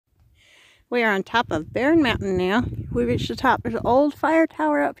We are on top of Barren Mountain now. We reached the top. There's an old fire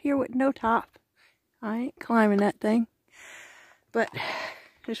tower up here with no top. I ain't climbing that thing. But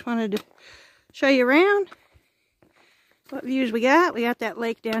just wanted to show you around what views we got. We got that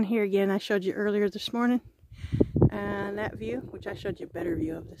lake down here again I showed you earlier this morning. And that view, which I showed you a better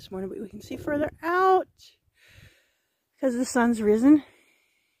view of this morning, but we can see further out because the sun's risen.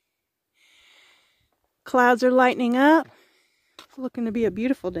 Clouds are lightening up. It's looking to be a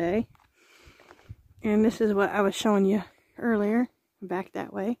beautiful day. And this is what I was showing you earlier, back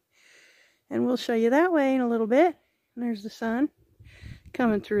that way. And we'll show you that way in a little bit. And there's the sun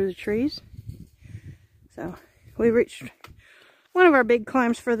coming through the trees. So we reached one of our big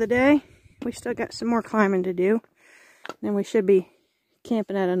climbs for the day. We still got some more climbing to do. Then we should be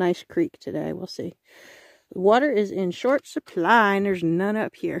camping at a nice creek today. We'll see. The water is in short supply and there's none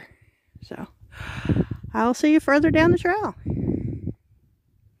up here. So I'll see you further down the trail.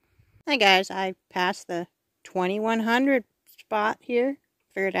 Hey guys, I passed the 2100 spot here.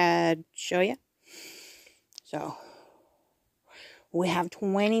 Figured I'd show you. So we have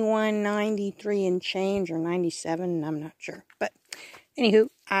 2193 and change, or 97, I'm not sure. But anywho,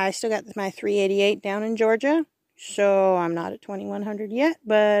 I still got my 388 down in Georgia. So I'm not at 2100 yet,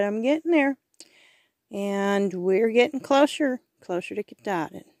 but I'm getting there. And we're getting closer to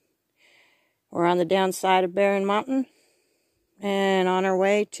Katahdin. We're on the downside of Barren Mountain. And on our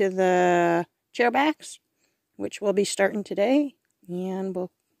way to the chairbacks, which we'll be starting today. And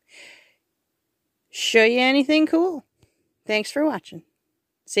we'll show you anything cool. Thanks for watching.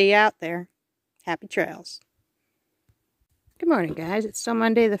 See you out there. Happy trails. Good morning, guys. It's still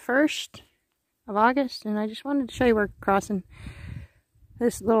Monday the 1st of August, and I just wanted to show you we're crossing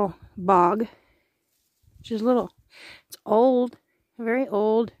this little bog, which is little. It's old, very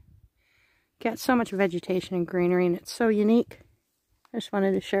old. Got so much vegetation and greenery, and it's so unique. I just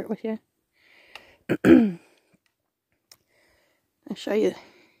wanted to share it with you. I'll show you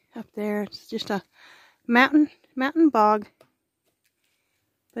up there. It's just a mountain bog.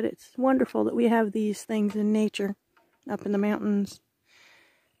 But it's wonderful that we have these things in nature up in the mountains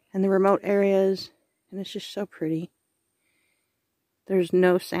and the remote areas. And it's just so pretty. There's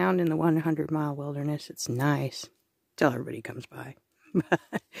no sound in the 100-mile wilderness. It's nice till everybody comes by.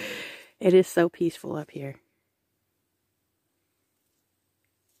 It is so peaceful up here.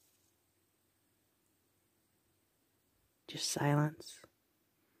 Just silence.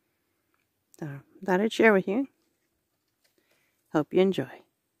 So, thought I'd share with you. Hope you enjoy.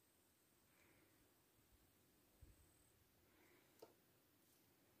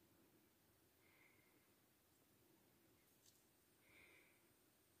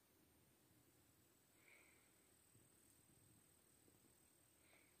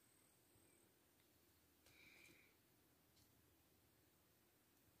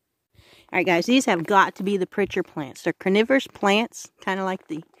 Alright guys, these have got to be the Pritchard plants. They're carnivorous plants, kind of like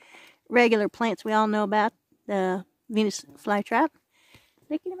the regular plants we all know about, the Venus flytrap.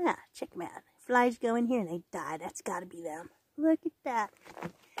 Look at them out. Check them out. Flies go in here and they die. That's got to be them. Look at that.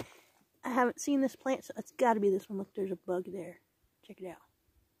 I haven't seen this plant, so it's got to be this one. Look, there's a bug there. Check it out.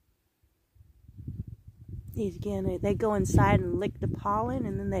 These again, they go inside and lick the pollen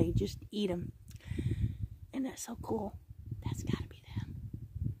and then they just eat them. And that's so cool. That's got to be them.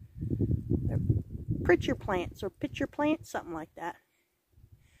 They're Pritchard plants or pitcher plants, something like that.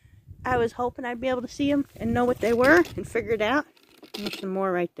 I was hoping I'd be able to see them and know what they were and figure it out. There's some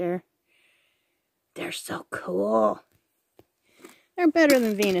more right there. They're so cool. They're better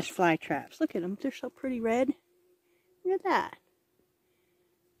than Venus flytraps. Look at them. They're so pretty red. Look at that.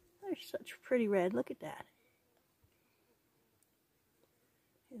 They're such pretty red. Look at that.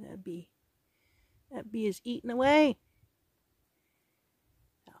 And that bee is eating away.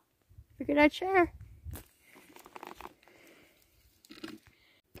 So, figured I'd share.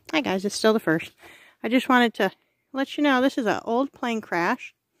 Hi guys, it's still the 1st. I just wanted to let you know this is an old plane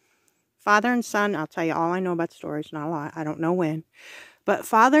crash. Father and son, I'll tell you all I know about the stories, not a lot. I don't know when. But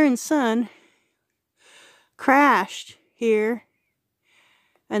father and son crashed here.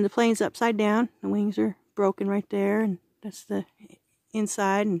 And the plane's upside down. The wings are broken right there. And that's the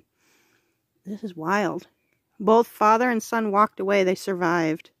inside. And this is wild. Both father and son walked away. They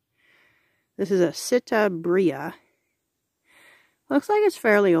survived. This is a Sita Bria. Looks like it's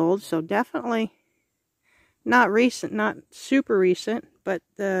fairly old, so definitely not recent, not super recent, but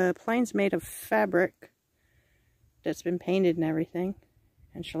the plane's made of fabric that's been painted and everything,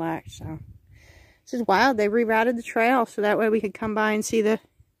 and shellacked, so this is wild. They rerouted the trail so that way we could come by and see the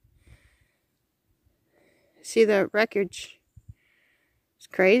wreckage. It's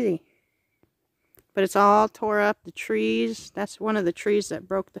crazy. But it's all tore up. The trees, that's one of the trees that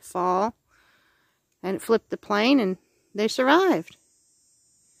broke the fall. And it flipped the plane and they survived.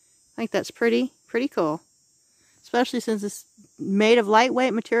 I think that's pretty cool. Especially since it's made of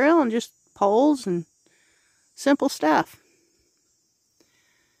lightweight material and just poles and simple stuff.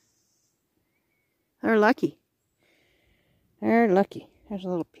 They're lucky. They're lucky. There's a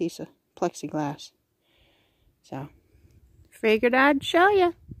little piece of plexiglass. So, figured I'd show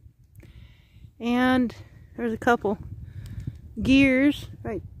you. And there's a couple gears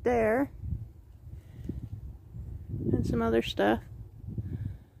right there. And some other stuff.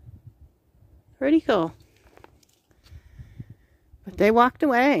 Pretty cool. But they walked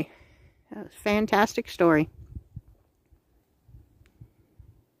away. That was a fantastic story.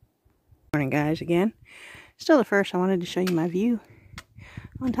 Morning, guys, again. Still the first, I wanted to show you my view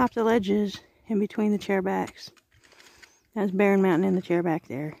on top of the ledges in between the chairbacks. That's Barren Mountain and the chairback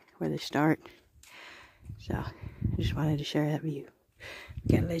there where they start. So, I just wanted to share that view.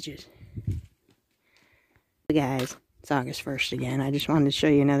 Got ledges. Guys, it's August 1st again. I just wanted to show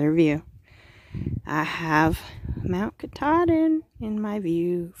you another view. I have Mount Katahdin in my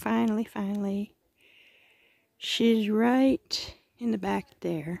view. Finally. She's right in the back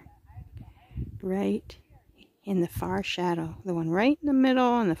there. Right in the far shadow. The one right in the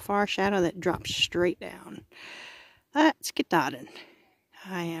middle and the far shadow that drops straight down. That's Katahdin.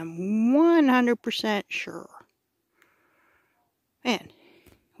 I am 100% sure. And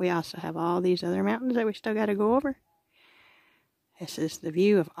we also have all these other mountains that we still got to go over. This is the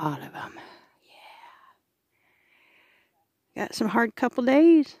view of all of them. Yeah. Got some hard couple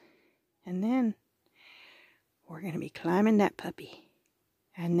days. And then we're going to be climbing that puppy.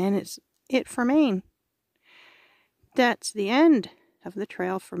 And then it's it for Maine. That's the end of the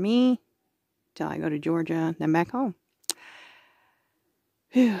trail for me till I go to Georgia, then back home.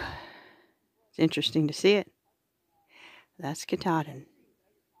 Whew. It's interesting to see it. That's Katahdin.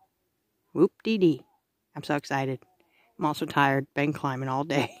 Whoop-dee-dee. I'm so excited. I'm also tired. Been climbing all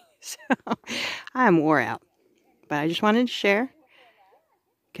day. So I'm wore out. But I just wanted to share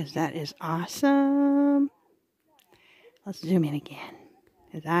because that is awesome. Let's zoom in again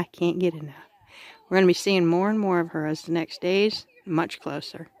because I can't get enough. We're going to be seeing more and more of her as the next days, much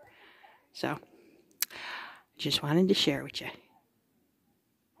closer. So, just wanted to share with you.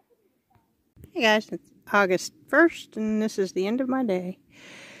 Hey guys, it's August 1st, and this is the end of my day.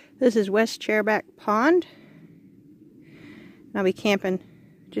 This is West Chairback Pond. I'll be camping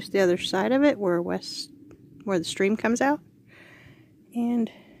just the other side of it, where the stream comes out.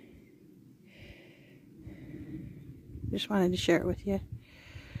 And just wanted to share it with you.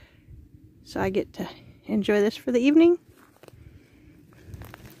 So I get to enjoy this for the evening.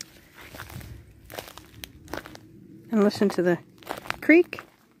 And listen to the creek.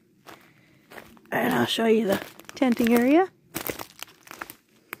 And I'll show you the tenting area.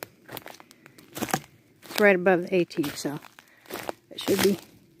 It's right above the AT, so it should be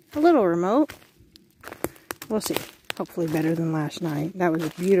a little remote. We'll see. Hopefully better than last night. That was a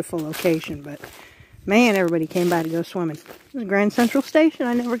beautiful location, but man, everybody came by to go swimming. It was Grand Central Station.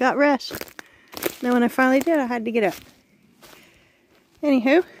 I never got rest. Then when I finally did, I had to get up.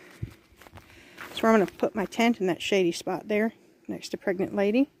 Anywho, so I'm going to put my tent in that shady spot there next to Pregnant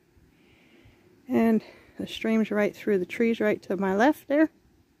Lady. And the stream's right through the trees right to my left there.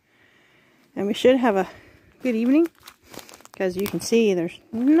 And we should have a good evening. Because you can see there's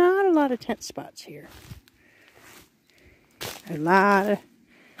not a lot of tent spots here. A lot of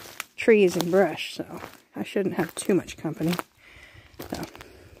trees and brush, so I shouldn't have too much company. So,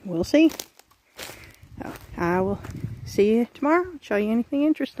 we'll see. So, I will see you tomorrow. Show you anything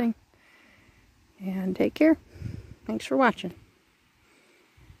interesting. And take care. Thanks for watching.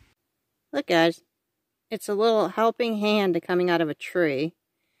 Look, guys. It's a little helping hand coming out of a tree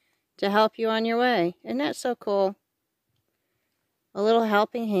to help you on your way. Isn't that so cool? A little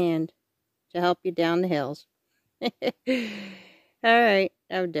helping hand to help you down the hills. Alright,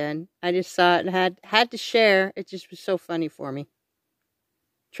 I'm done. I just saw it and had to share. It just was so funny for me.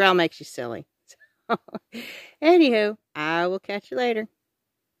 Trail makes you silly. So, anywho, I will catch you later.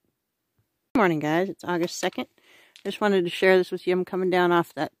 Good morning, guys. It's August 2nd. Just wanted to share this with you. I'm coming down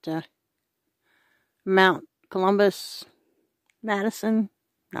off that Mount Columbus, Madison.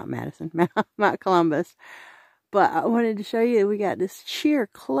 Not Madison, Mount Columbus. But I wanted to show you that we got this sheer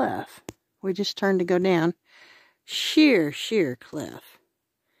cliff. We just turned to go down. Sheer cliff.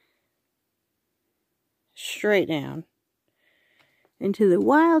 Straight down. Into the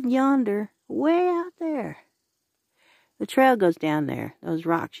wild yonder, way out there. The trail goes down there. Those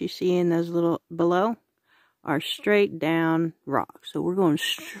rocks you see in those little below are straight down rocks. So we're going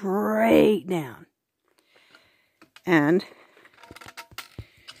straight down. And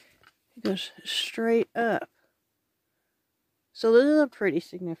It goes straight up. So this is a pretty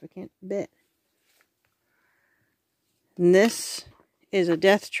significant bit. And this is a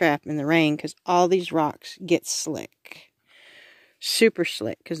death trap in the rain because all these rocks get slick. Super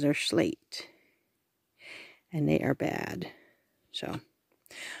slick because they're slate. And they are bad. So,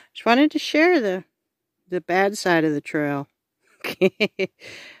 just wanted to share the bad side of the trail.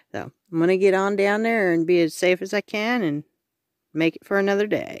 So, I'm going to get on down there and be as safe as I can and make it for another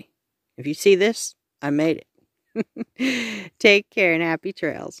day. If you see this, I made it. Take care and happy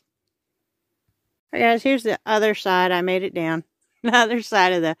trails. Alright guys, here's the other side. I made it down. The other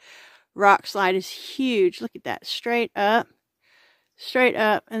side of the rock slide is huge. Look at that. Straight up,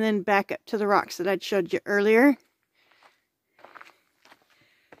 and then back up to the rocks that I showed you earlier.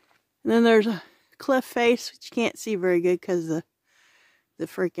 And then there's a cliff face, which you can't see very good because of the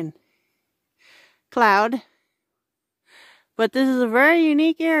freaking cloud. But this is a very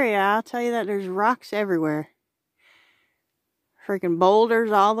unique area. I'll tell you that. There's rocks everywhere. Freaking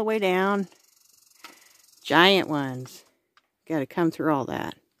boulders all the way down. Giant ones. Got to come through all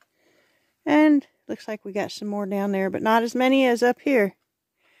that. And looks like we got some more down there, but not as many as up here.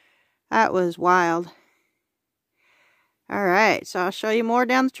 That was wild. Alright, so I'll show you more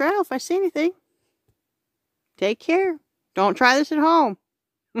down the trail if I see anything. Take care. Don't try this at home.